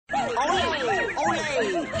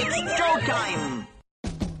Olé! It's showtime!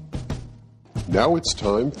 Now it's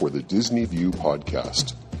time for the Disney View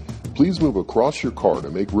podcast. Please move across your car to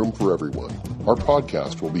make room for everyone. Our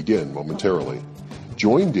podcast will begin momentarily.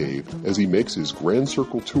 Join Dave as he makes his Grand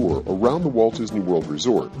Circle tour around the Walt Disney World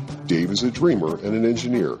Resort. Dave is a dreamer and an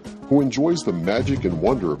engineer who enjoys the magic and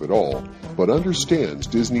wonder of it all, but understands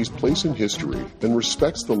Disney's place in history and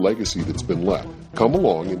respects the legacy that's been left. Come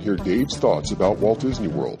along and hear Dave's thoughts about Walt Disney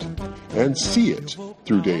World and see it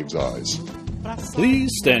through Dave's eyes. Please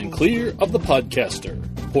stand clear of the podcaster.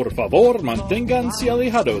 Por favor, manténganse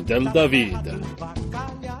alejado del David.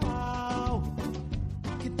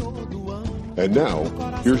 And now,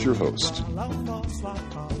 here's your host.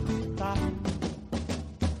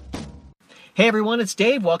 Hey everyone, it's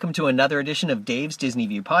Dave. Welcome to another edition of Dave's Disney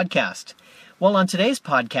View podcast. Well, on today's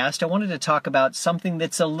podcast, I wanted to talk about something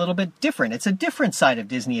that's a little bit different. It's a different side of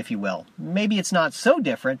Disney, if you will. Maybe it's not so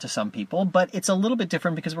different to some people, but it's a little bit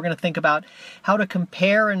different because we're going to think about how to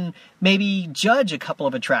compare and maybe judge a couple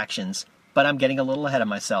of attractions. But I'm getting a little ahead of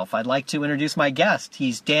myself. I'd like to introduce my guest.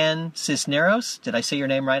 He's Dan Cisneros. Did I say your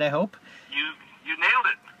name right, I hope? You nailed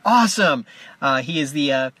it. Awesome. He is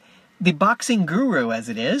the boxing guru, as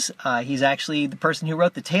it is. He's actually the person who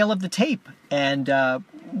wrote The Tale of the Tape. And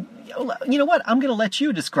you know what? I'm going to let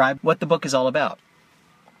you describe what the book is all about.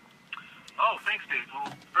 Oh, thanks, Dave.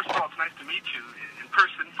 Well, first of all, it's nice to meet you in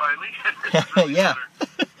person, finally. Yeah.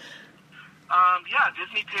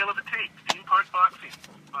 Disney Tale of the Tape, Theme Park Boxing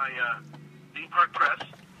by Theme Park Press.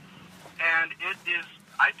 And it is,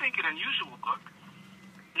 I think, an unusual book.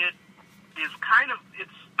 It is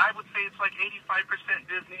I would say it's like 85%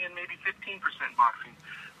 Disney and maybe 15% boxing.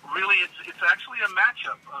 Really, it's actually a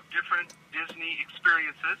matchup of different Disney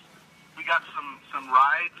experiences. We got some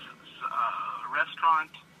rides, restaurant,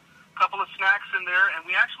 a couple of snacks in there, and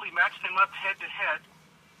we actually matched them up head to head.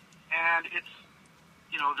 And it's,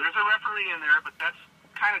 there's a referee in there, but that's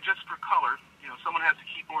kind of just for color. Someone has to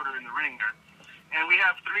keep order in the ring there. And we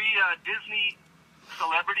have three Disney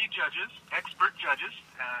celebrity judges, expert judges,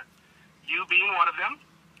 you being one of them.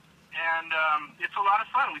 And it's a lot of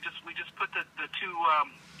fun. We just put the two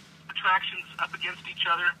attractions up against each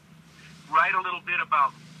other, write a little bit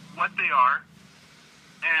about what they are,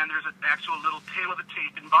 and there's an actual little tale of the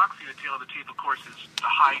tape. In boxing, the tale of the tape, of course, is the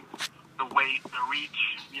height, the weight, the reach,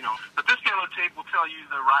 But this tale of the tape will tell you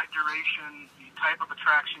the ride duration, the type of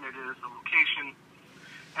attraction it is, the location.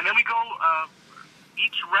 And then we go,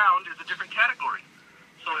 each round is a different category.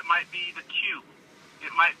 So it might be the cue.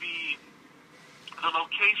 It might be the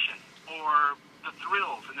location or the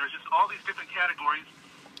thrills, and there's just all these different categories.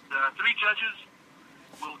 The three judges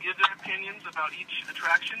will give their opinions about each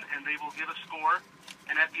attraction, and they will give a score,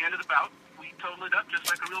 and at the end of the bout, we total it up just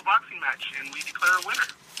like a real boxing match, and we declare a winner.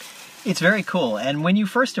 It's very cool. And when you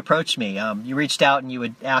first approached me, you reached out and you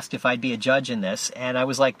had asked if I'd be a judge in this. And I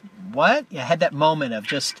was like, what? I had that moment of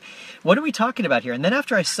just, what are we talking about here? And then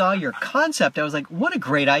after I saw your concept, I was like, what a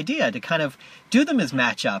great idea to kind of do them as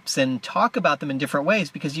matchups and talk about them in different ways,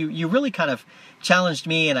 because you really kind of challenged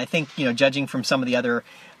me. And I think, judging from some of the other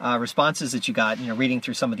responses that you got, reading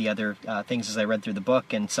through some of the other things as I read through the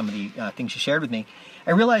book and some of the things you shared with me,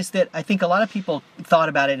 I realized that I think a lot of people thought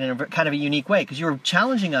about it in a kind of a unique way, because you were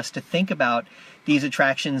challenging us to think about these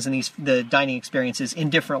attractions and the dining experiences in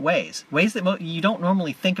different ways that you don't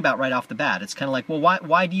normally think about right off the bat. It's kind of like, well,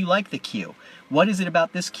 why do you like the queue? What is it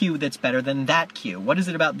about this queue that's better than that queue? What is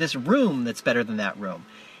it about this room that's better than that room?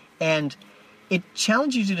 And it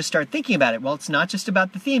challenges you to start thinking about it. Well, it's not just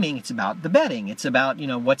about the theming, it's about the betting. It's about,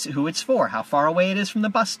 who it's for, how far away it is from the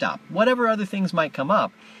bus stop, whatever other things might come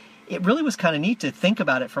up. It really was kind of neat to think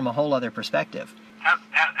about it from a whole other perspective.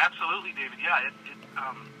 Absolutely, David. Yeah, it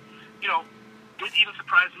even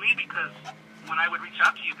surprised me, because when I would reach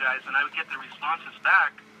out to you guys and I would get the responses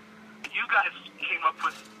back, you guys came up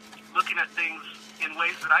with looking at things in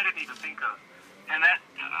ways that I didn't even think of. And that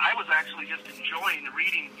I was actually just enjoying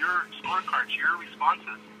reading your scorecards, your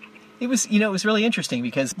responses. It was really interesting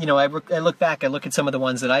because, I look back, I look at some of the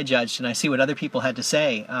ones that I judged, and I see what other people had to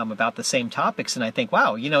say about the same topics, and I think,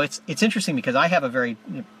 wow, it's interesting because I have a very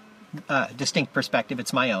distinct perspective.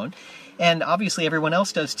 It's my own. And obviously everyone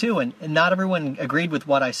else does too, and not everyone agreed with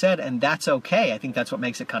what I said, and that's okay. I think that's what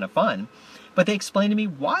makes it kind of fun. But they explained to me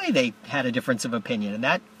why they had a difference of opinion,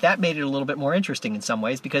 and that made it a little bit more interesting in some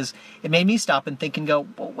ways, because it made me stop and think and go,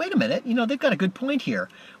 well, wait a minute, they've got a good point here.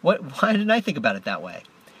 Why didn't I think about it that way?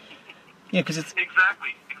 Because it's...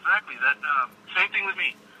 Exactly. That same thing with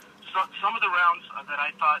me. So, some of the rounds that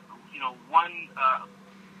I thought,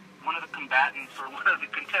 one of the combatants or one of the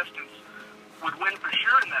contestants would win for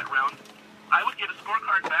sure in that round I would get a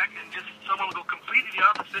scorecard back, and just someone would go completely the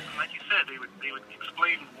opposite. And like you said, they would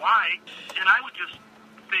explain why, and I would just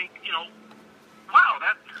think, wow,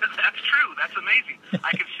 that's true. That's amazing.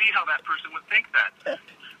 I could see how that person would think that.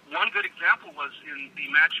 One good example was in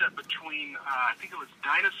the matchup between, I think it was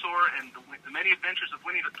Dinosaur and the Many Adventures of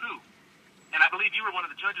Winnie the Pooh. And I believe you were one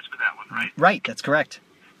of the judges for that one, right? Right, that's correct.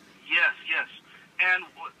 Yes. And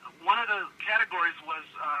one of the categories was,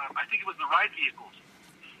 I think it was the ride vehicles.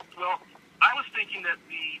 Well, I was thinking that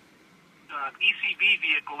the ECV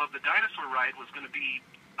vehicle of the dinosaur ride was going to be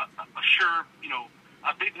a sure,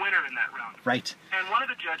 a big winner in that round. Right. And one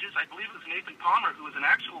of the judges, I believe it was Nathan Palmer, who was an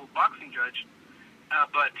actual boxing judge,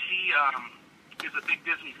 but he is a big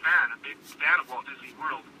Disney fan, a big fan of Walt Disney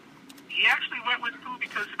World. He actually went with Pooh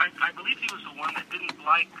because I believe he was the one that didn't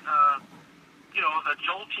like, the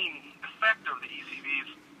jolting effect of the ECVs.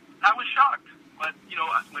 I was shocked, but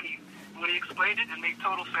when he explained it, it made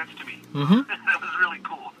total sense to me. Mm-hmm. That was really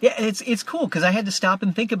cool. Yeah, it's cool because I had to stop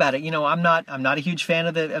and think about it. I'm not a huge fan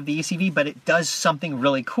of the ECV, but it does something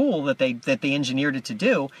really cool that they engineered it to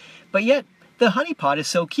do. But yet the honey pot is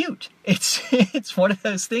so cute. It's one of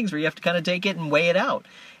those things where you have to kind of take it and weigh it out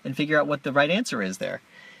and figure out what the right answer is there.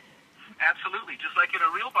 Absolutely, just like in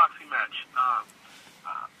a real boxing match.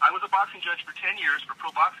 I was a boxing judge for 10 years for pro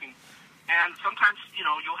boxing, and sometimes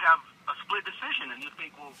you'll have a split decision, and you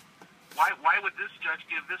think, well, why would this judge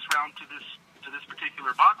give this round to this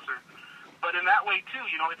particular boxer? But in that way too,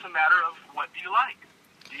 it's a matter of what do you like?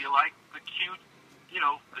 Do you like the cute,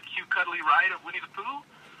 the cute cuddly ride of Winnie the Pooh,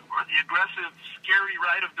 or the aggressive, scary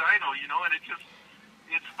ride of Dino? And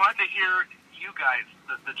it's fun to hear you guys,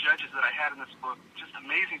 the judges that I had in this book, just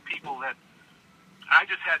amazing people that I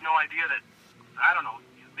just had no idea that, I don't know,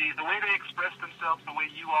 the way they expressed themselves, the way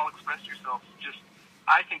you all expressed yourselves,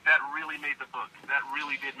 I think that really made the book. That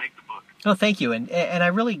really did make the book. Oh, thank you. And I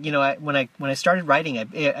really, when I started writing,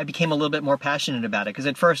 I became a little bit more passionate about it, because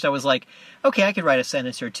at first I was like, okay, I could write a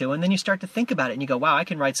sentence or two, and then you start to think about it and you go, wow, I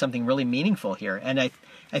can write something really meaningful here. And I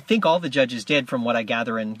think all the judges did, from what I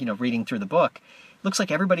gather in reading through the book. Looks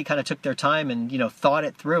like everybody kind of took their time and thought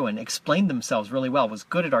it through and explained themselves really well. Was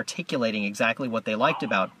good at articulating exactly what they liked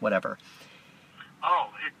about whatever.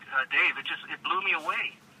 Dave, it blew me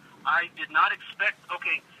away. I did not expect.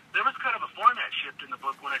 Okay, there was kind of a format shift in the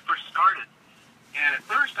book when I first started, and at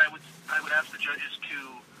first I would ask the judges to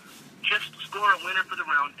just score a winner for the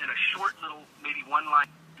round in a short little, maybe one line,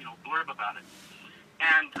 blurb about it.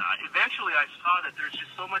 And eventually I saw that there's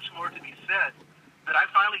just so much more to be said that I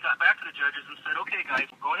finally got back to the judges and said, okay, guys,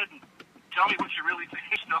 go ahead and tell me what you really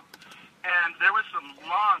think, And there was some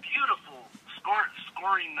long, beautiful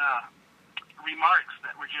scoring remarks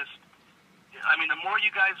that were just, the more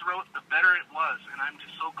you guys wrote, the better it was, and I'm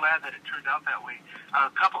just so glad that it turned out that way.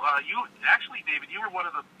 David, you were one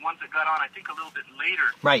of the ones that got on, I think, a little bit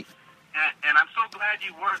later. Right. And I'm so glad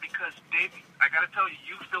you were, because, Dave, I got to tell you,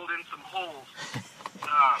 you filled in some holes.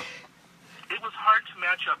 It was hard to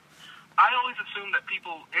match up. I always assume that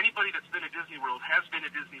anybody that's been at Disney World has been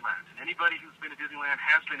at Disneyland, and anybody who's been at Disneyland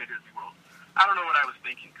has been at Disney World. I don't know what I was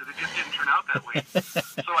thinking, because it just didn't turn out that way.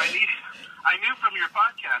 So I knew from your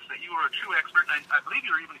podcast that you were a true expert, and I believe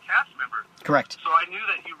you were even a cast member. Correct. So I knew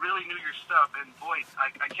that you really knew your stuff, and boy,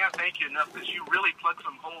 I can't thank you enough, because you really plugged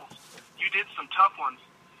some holes. You did some tough ones,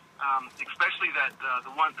 especially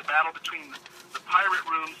the battle between the pirate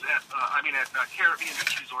rooms at Caribbean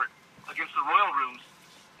Beach Resort against the Royal rooms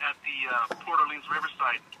at the Port Orleans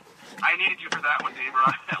Riverside. I needed you for that one, Dave,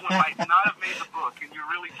 or that one might not have made the book, and you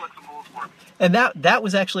really plugged some holes for me. And that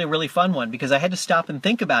was actually a really fun one, because I had to stop and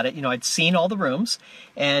think about it. I'd seen all the rooms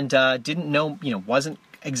and didn't know, wasn't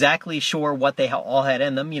exactly sure what they all had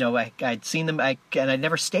in them. I'd seen them, and I'd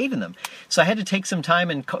never stayed in them. So I had to take some time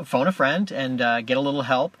and phone a friend and get a little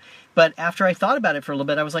help. But after I thought about it for a little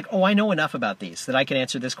bit, I was like, oh, I know enough about these that I can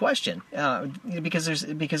answer this question. Because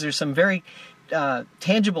there's some very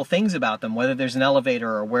tangible things about them, whether there's an elevator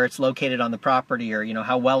or where it's located on the property, or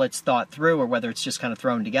how well it's thought through, or whether it's just kind of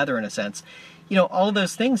thrown together in a sense. All of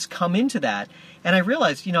those things come into that. And I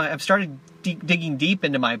realized, I've started digging deep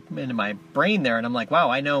into my brain there, and I'm like, wow,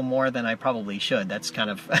 I know more than I probably should. That's kind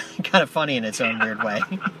of funny in its own weird way.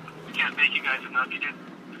 I can't thank you guys enough. You did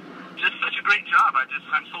just such a great job.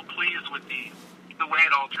 I'm so pleased with the way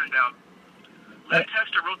it all turned out. Len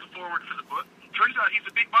Tester wrote the foreword for the book. Turns out he's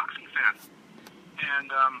a big boxing fan, and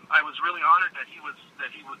I was really honored that he would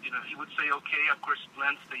say okay. Of course,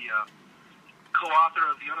 Len's the co-author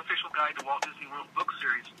of the Unofficial Guide to Walt Disney World book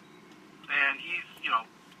series, and he's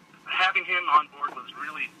having him on board was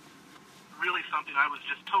really, really something. I was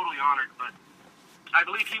just totally honored. But I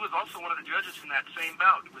believe he was also one of the judges in that same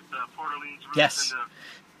bout with the Port Orleans Rooms. Yes.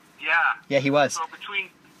 Yeah. Yeah, he was. So between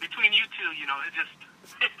you two, it just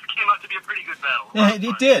it came out to be a pretty good battle. Yeah,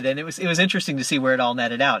 it did, and it was interesting to see where it all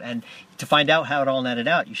netted out. And to find out how it all netted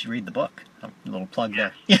out, you should read the book. A little plug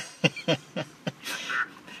there. Yes, sir.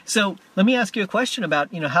 So let me ask you a question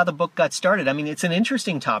about how the book got started. I mean, it's an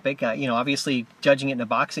interesting topic. Obviously, judging it in a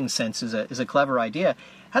boxing sense is a clever idea.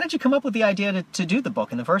 How did you come up with the idea to do the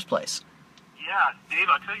book in the first place? Yeah, Dave,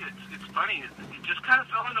 I'll tell you, it's funny. It just kind of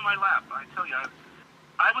fell into my lap. I tell you,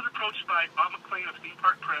 I was approached by Bob McLean of Theme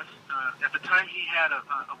Park Press. At the time, he had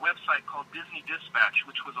a website called Disney Dispatch,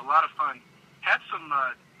 which was a lot of fun. Had some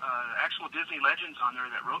actual Disney legends on there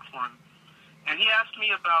that wrote for him. And he asked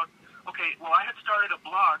me about, okay, well, I had started a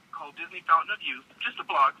blog called Disney Fountain of Youth, just a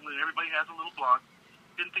blog. Everybody has a little blog.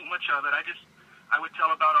 Didn't think much of it. I would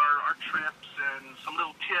tell about our trips and some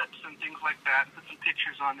little tips and things like that, and put some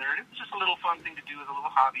pictures on there. And it was just a little fun thing to do as a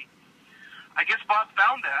little hobby. I guess Bob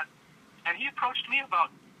found that, and he approached me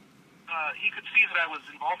about, he could see that I was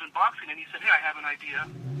involved in boxing, and he said, hey, I have an idea.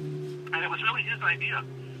 And it was really his idea.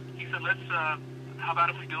 He said, how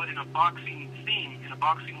about if we do it in a boxing theme, in a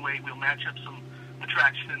boxing way? We'll match up some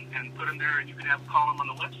attraction and put them there, and you can have a column on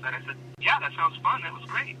the website. I said, yeah, that sounds fun. That was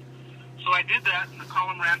great. So I did that, and the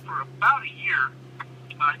column ran for about a year.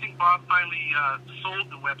 I think Bob finally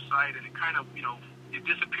sold the website, and it kind of, it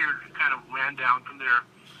disappeared. It kind of ran down from there.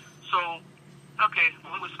 So, okay,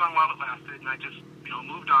 well, it was fun while it lasted, and I just,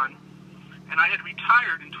 moved on. And I had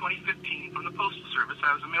retired in 2015 from the Postal Service.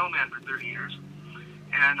 I was a mailman for 30 years.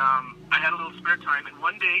 And I had a little spare time, and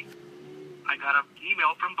one day I got an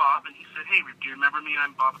email from Bob, and he said, hey, do you remember me?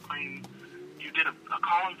 I'm Bob McLean. You did a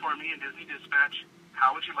column for me in Disney Dispatch.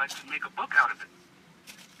 How would you like to make a book out of it?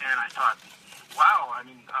 And I thought, wow, I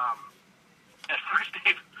mean, at first,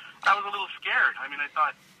 Dave, I was a little scared. I mean, I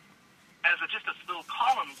thought, as just a little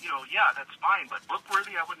column, yeah, that's fine, but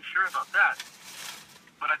book-worthy, I wasn't sure about that.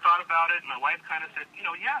 But I thought about it, and my wife kind of said,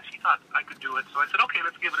 yeah, she thought I could do it. So I said, okay,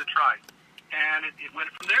 let's give it a try. And it went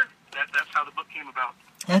from there. That's how the book came about.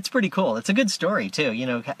 That's pretty cool. It's a good story,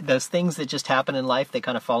 too. Those things that just happen in life, they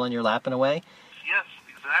kind of fall in your lap in a way. Yes,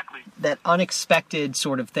 exactly. That unexpected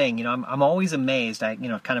sort of thing. I'm always amazed.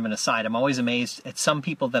 Kind of an aside, I'm always amazed at some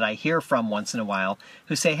people that I hear from once in a while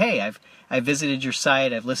who say, hey, I've visited your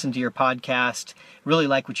site, I've listened to your podcast, really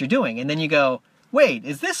like what you're doing. And then you go, wait,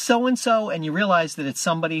 is this so-and-so? And you realize that it's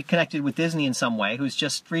somebody connected with Disney in some way who's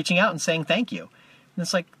just reaching out and saying thank you. And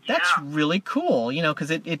it's like, that's really cool,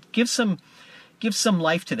 because it gives some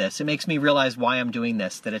life to this. It makes me realize why I'm doing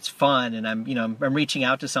this, that it's fun, and I'm reaching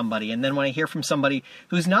out to somebody. And then when I hear from somebody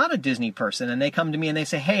who's not a Disney person, and they come to me and they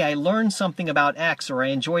say, hey, I learned something about X, or I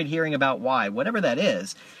enjoyed hearing about Y, whatever that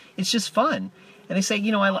is, it's just fun. And they say,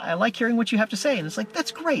 I like hearing what you have to say. And it's like,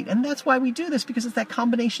 that's great. And that's why we do this, because it's that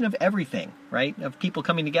combination of everything, right? Of people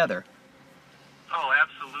coming together. Oh,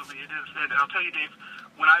 absolutely. It is. And I'll tell you, Dave,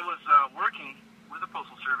 when I was working with the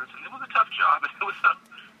Postal Service, and it was a tough job, and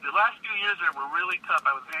the last few years there were really tough.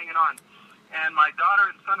 I was hanging on. And my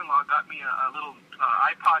daughter and son-in-law got me a little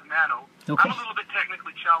iPod Nano. Okay. I'm a little bit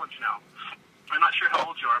technically challenged now. I'm not sure how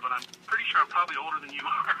old you are, but I'm pretty sure I'm probably older than you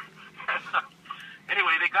are.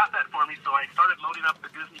 Anyway, they got that for me, so I started loading up the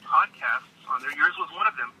Disney podcasts on there. Yours was one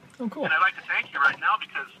of them. Oh, cool. And I'd like to thank you right now,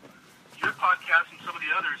 because your podcast and some of the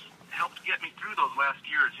others helped get me through those last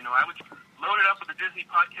years. I would load it up with the Disney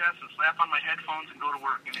podcast and slap on my headphones and go to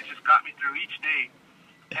work, and it just got me through each day.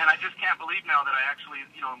 And I just can't believe now that I actually,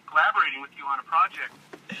 I'm collaborating with you on a project.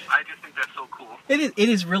 I just think that's so cool. It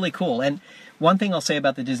is really cool. And one thing I'll say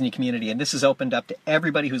about the Disney community, and this is opened up to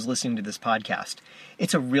everybody who's listening to this podcast,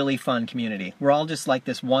 it's a really fun community. We're all just like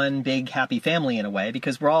this one big happy family in a way,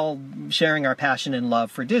 because we're all sharing our passion and love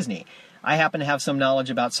for Disney. I happen to have some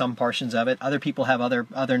knowledge about some portions of it. Other people have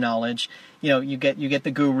other knowledge. You get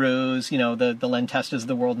the gurus, the Len Testas of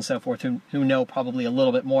the world and so forth, who know probably a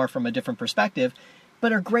little bit more from a different perspective,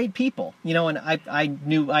 but are great people. And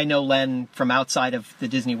I know Len from outside of the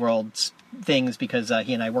Disney World's things, because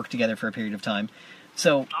he and I worked together for a period of time.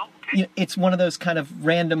 So it's one of those kind of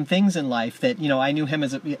random things in life that, I knew him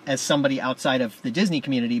as somebody outside of the Disney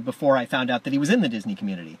community before I found out that he was in the Disney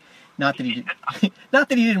community. Not that he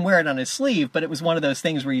didn't wear it on his sleeve, but it was one of those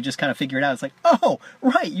things where you just kind of figure it out. It's like, oh,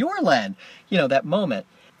 right, you're Len. That moment.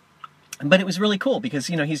 But it was really cool because,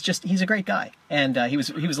 he's a great guy. And he was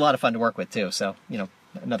a lot of fun to work with, too. So,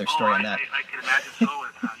 another story on that. I can imagine so.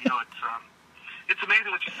 It's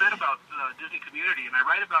amazing what you said about the Disney community, and I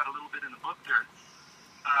write about it a little bit in the book there.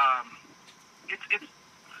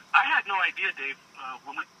 I had no idea, Dave,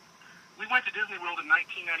 when we went to Disney World in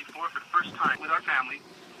 1994 for the first time with our family,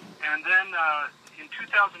 and then in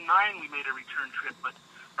 2009 we made a return trip, but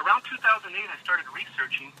around 2008 I started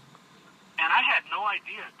researching, And I had no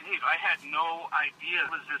idea, Dave, I had no idea it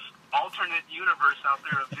was this alternate universe out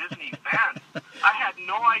there of Disney fans. I had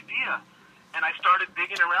no idea. And I started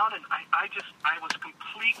digging around, and I was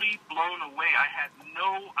completely blown away. I had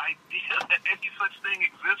no idea that any such thing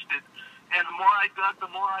existed. And the more I dug,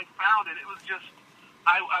 the more I found it. It was just,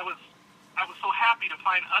 I was so happy to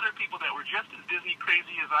find other people that were just as Disney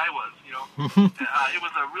crazy as I was, you know. It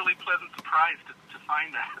was a really pleasant surprise to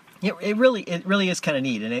find that. Yeah, it really is kind of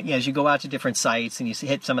neat. And as you go out to different sites and you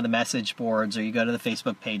hit some of the message boards, or you go to the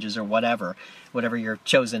Facebook pages, or whatever your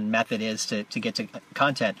chosen method is to get to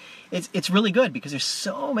content, it's really good because there's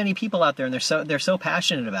so many people out there, and they're so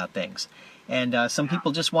passionate about things. And some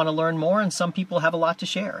people just want to learn more, and some people have a lot to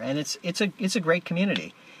share. And it's a great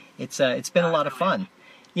community. It's been a lot of fun,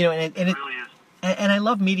 you know. And it really is. And I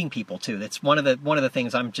love meeting people too. That's one of the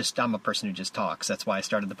things. I'm a person who just talks. That's why I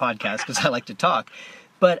started the podcast, because I like to talk.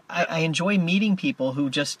 But I enjoy meeting people who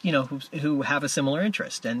just, you know, who have a similar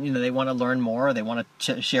interest, and, you know, they want to learn more, or they want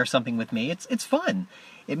to share something with me. It's fun.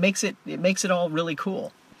 It makes it all really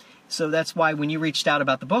cool. So that's why when you reached out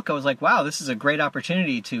about the book, I was like, wow, this is a great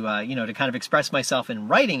opportunity to you know, to kind of express myself in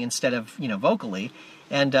writing instead of, you know, vocally,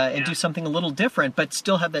 and do something a little different, but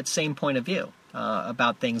still have that same point of view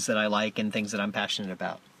about things that I like and things that I'm passionate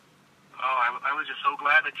about. Oh, I was just so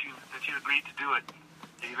glad that you agreed to do it,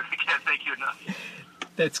 David. I can't thank you enough.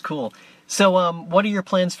 That's cool. So, what are your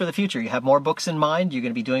plans for the future? You have more books in mind? You're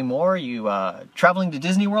going to be doing more? Are you traveling to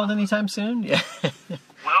Disney World anytime soon? Yeah.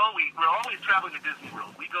 Well, we're always traveling to Disney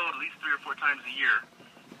World. We go at least 3 or 4 times a year.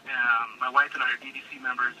 My wife and I are DDC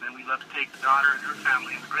members, and we love to take the daughter and her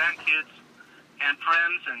family and the grandkids and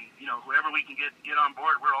friends, and, you know, whoever we can get on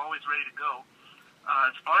board. We're always ready to go.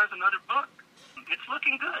 As far as another book, it's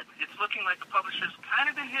looking good. It's looking like the publisher's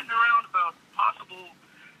kind of been hitting around about possible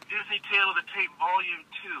Disney Tale of the Tape Volume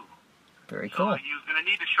 2. Very cool. So you're going to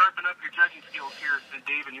need to sharpen up your judging skills here,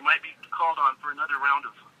 Dave, and you might be called on for another round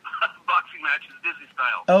of boxing matches, Disney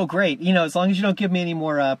style. Oh, great. You know, as long as you don't give me any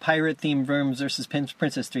more pirate-themed rooms versus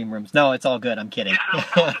princess-themed rooms. No, it's all good. I'm kidding.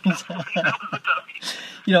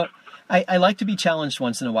 You know, I like to be challenged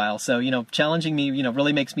once in a while. So, you know, challenging me, you know,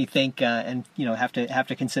 really makes me think and, you know, have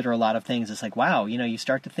to consider a lot of things. It's like, wow, you know, you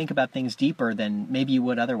start to think about things deeper than maybe you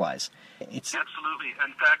would otherwise. It's absolutely.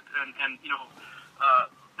 In fact, and you know,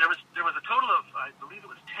 there was a total of, I believe it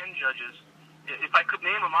was 10 judges. If I could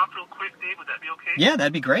name them off real quick, Dave, would that be okay? Yeah,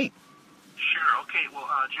 that'd be great. Sure. Okay. Well,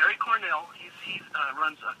 Jerry Cornell, he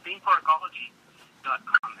runs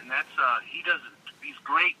themeparkology.com, and that's he does these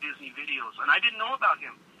great Disney videos. And I didn't know about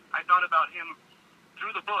him. I thought about him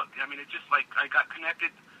through the book. I mean, it's just like I got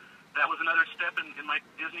connected. That was another step in my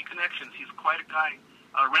Disney connections. He's quite a guy.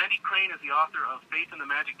 Randy Crane is the author of Faith in the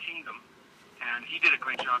Magic Kingdom, and he did a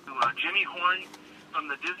great job too. Jimmy Horn from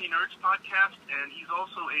the Disney Nerds podcast, and he's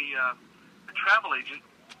also a travel agent,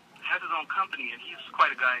 has his own company, and he's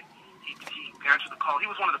quite a guy. He answered the call.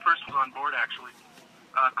 He was one of the first ones on board, actually.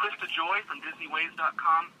 Krista Joy from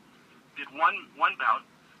DisneyWays.com did one bout.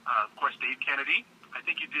 Of course, Dave Kennedy. I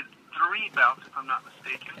think you did 3 bouts, if I'm not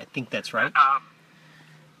mistaken. I think that's right.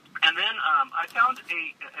 And then I found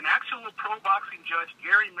an actual pro boxing judge,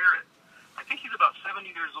 Gary Merritt. I think he's about 70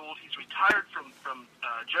 years old. He's retired from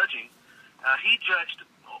judging. He judged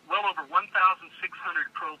well over 1,600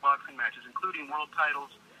 pro boxing matches, including world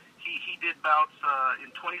titles. He did bouts in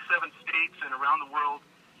 27 states and around the world.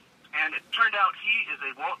 And it turned out he is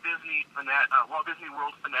a Walt Disney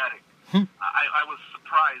World fanatic. I was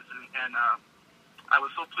surprised, and I was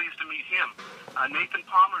so pleased to meet him. Nathan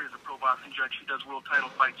Palmer is a pro boxing judge who does world title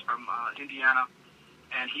fights from Indiana,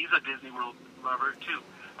 and he's a Disney World lover, too.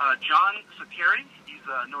 John Sakari, he's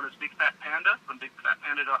known as Big Fat Panda from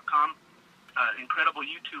BigFatPanda.com. Incredible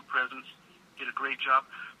YouTube presence. Did a great job.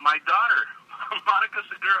 My daughter, Monica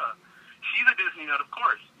Segura, she's a Disney nut, of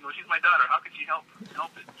course. You know, she's my daughter. How could she help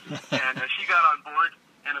it? And she got on board,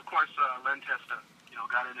 and of course, Len Testa, you know,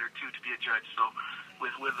 got in there too to be a judge. So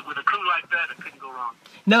with a crew like that, it couldn't go wrong.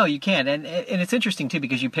 No, you can't, and it's interesting too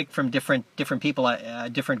because you pick from different people,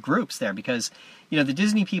 different groups there. Because, you know, the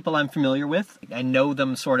Disney people I'm familiar with, I know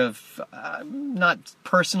them sort of not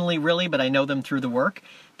personally really, but I know them through the work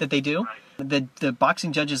that they do. Right. The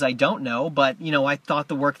boxing judges I don't know, but, you know, I thought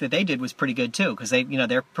the work that they did was pretty good too, because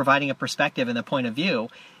they're providing a perspective and a point of view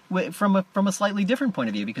from a slightly different point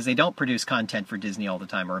of view, because they don't produce content for Disney all the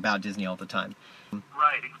time or about Disney all the time.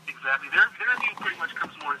 Right, exactly. Their view pretty much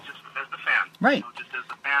comes more as just as the fan, right? You know, just as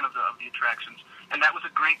the fan of the attractions, and that was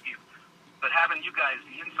a great view. But having you guys,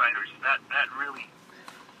 the insiders,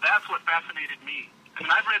 that's what fascinated me. I mean,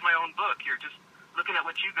 I've read my own book here, just looking at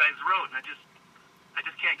what you guys wrote, and I just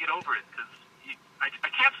can't get over it because I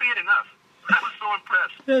can't say it enough. I was so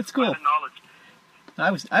impressed. That's cool. By the knowledge.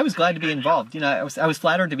 I was glad to be involved. I was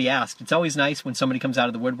flattered to be asked. It's always nice when somebody comes out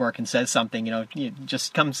of the woodwork and says something.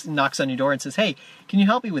 Just knocks on your door and says, "Hey, can you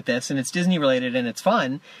help me with this?" And it's Disney related and it's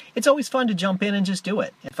fun. It's always fun to jump in and just do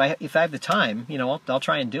it. If I have the time, I'll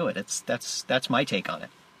try and do it. That's my take on it.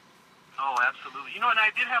 Oh, absolutely. And I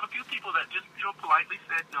did have a few people that just politely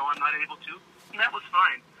said, "No, I'm not able to," and that was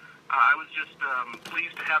fine. I was just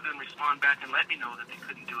pleased to have them respond back and let me know that they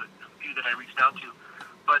couldn't do it. A few that I reached out to.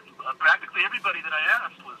 But practically everybody that I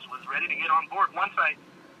asked was ready to get on board once I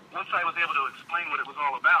was able to explain what it was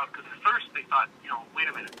all about. Because at first they thought, wait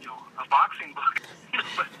a minute, a boxing book.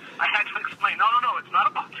 But I had to explain, no, it's not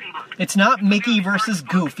a boxing book. It's not Mickey versus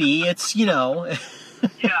Goofy. It's Yeah.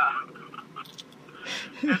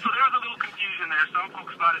 And so there was a little confusion there. Some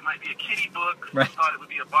folks thought it might be a kiddie book. Some thought it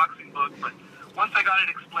would be a boxing book. But once I got it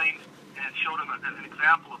explained and showed them an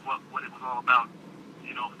example of what it was all about,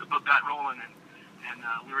 the book got rolling and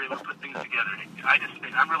we were able to put things together.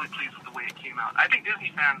 I'm really pleased with the way it came out. I think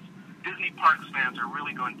Disney Parks fans are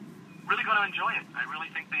really going to enjoy it. I really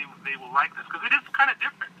think they will like this because it is kind of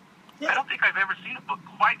different. Yeah. I don't think I've ever seen a book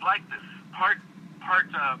quite like this. Part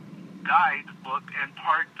guide book and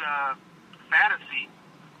part fantasy.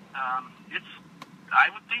 I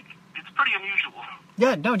would think it's pretty unusual.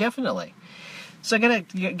 Yeah, no, definitely. So I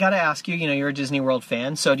gotta ask you. You're a Disney World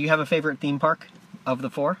fan. So do you have a favorite theme park of the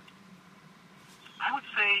four? I would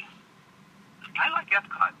say I like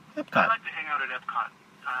Epcot. I like to hang out at Epcot.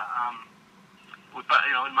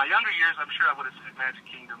 In my younger years, I'm sure I would have said Magic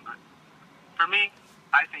Kingdom, but for me,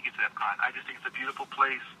 I think it's Epcot. I just think it's a beautiful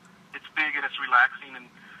place. It's big and it's relaxing, and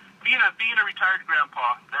being a retired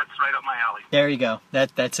grandpa, that's right up my alley. There you go.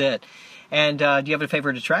 That's it. And do you have a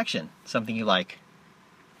favorite attraction? Something you like?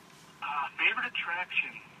 Favorite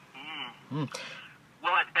attraction?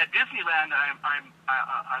 Well, at Disneyland,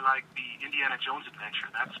 I like the Indiana Jones adventure.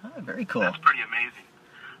 That's very cool. That's pretty amazing.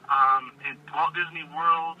 At Walt Disney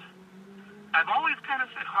World, I've always kind of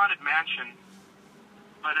said Haunted Mansion,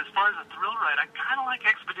 but as far as a thrill ride, I kind of like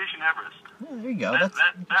Expedition Everest. There you go.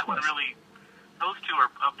 That one really, those two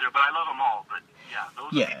are up there, but I love them all. But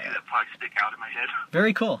those are the two that probably stick out in my head.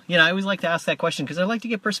 Very cool. I always like to ask that question because I like to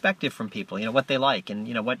get perspective from people. What they like and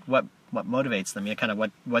what motivates them. Kind of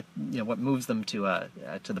what moves them to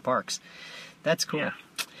the parks. That's cool. Yeah.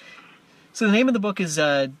 So the name of the book is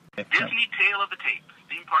Disney Tale of the Tape: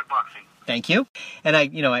 Theme Park Boxing. Thank you. And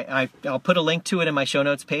I'll put a link to it in my show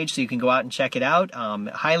notes page so you can go out and check it out.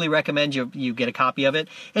 Highly recommend you get a copy of it.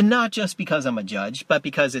 And not just because I'm a judge, but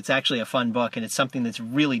because it's actually a fun book and it's something that's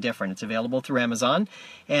really different. It's available through Amazon.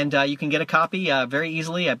 And you can get a copy very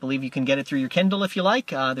easily. I believe you can get it through your Kindle if you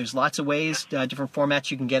like. There's lots of ways, different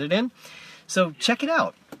formats you can get it in. So check it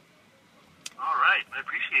out. All right. I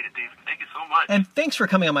appreciate it, David. Thank you so much. And thanks for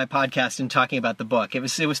coming on my podcast and talking about the book. It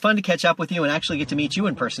was fun to catch up with you and actually get to meet you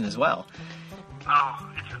in person as well.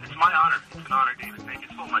 Oh, it's my honor. It's an honor, David. Thank you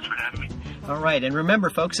so much for having me. All right. And remember,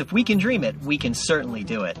 folks, if we can dream it, we can certainly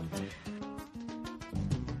do it.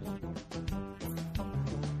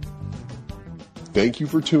 Thank you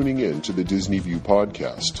for tuning in to the Disney View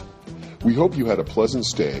podcast. We hope you had a pleasant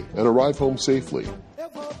stay and arrive home safely.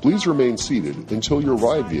 Please remain seated until your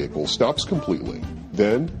ride vehicle stops completely.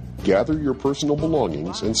 Then, gather your personal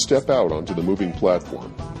belongings and step out onto the moving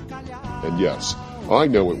platform. And yes, I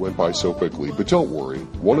know it went by so quickly, but don't worry.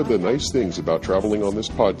 One of the nice things about traveling on this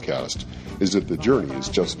podcast is that the journey is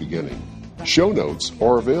just beginning. Show notes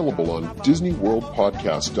are available on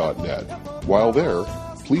DisneyWorldPodcast.net. While there,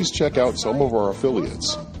 please check out some of our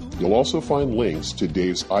affiliates. You'll also find links to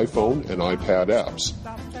Dave's iPhone and iPad apps.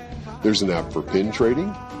 There's an app for pin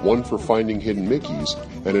trading, one for finding hidden Mickeys,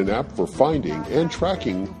 and an app for finding and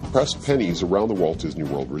tracking pressed pennies around the Walt Disney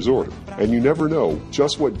World Resort. And you never know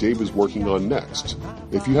just what Dave is working on next.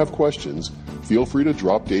 If you have questions, feel free to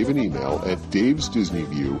drop Dave an email at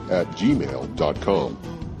davesdisneyview@gmail.com.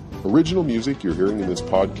 Original music you're hearing in this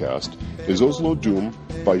podcast is Oslo Doom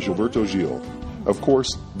by Gilberto Gil. Of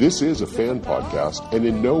course, this is a fan podcast and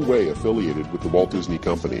in no way affiliated with the Walt Disney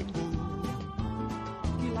Company.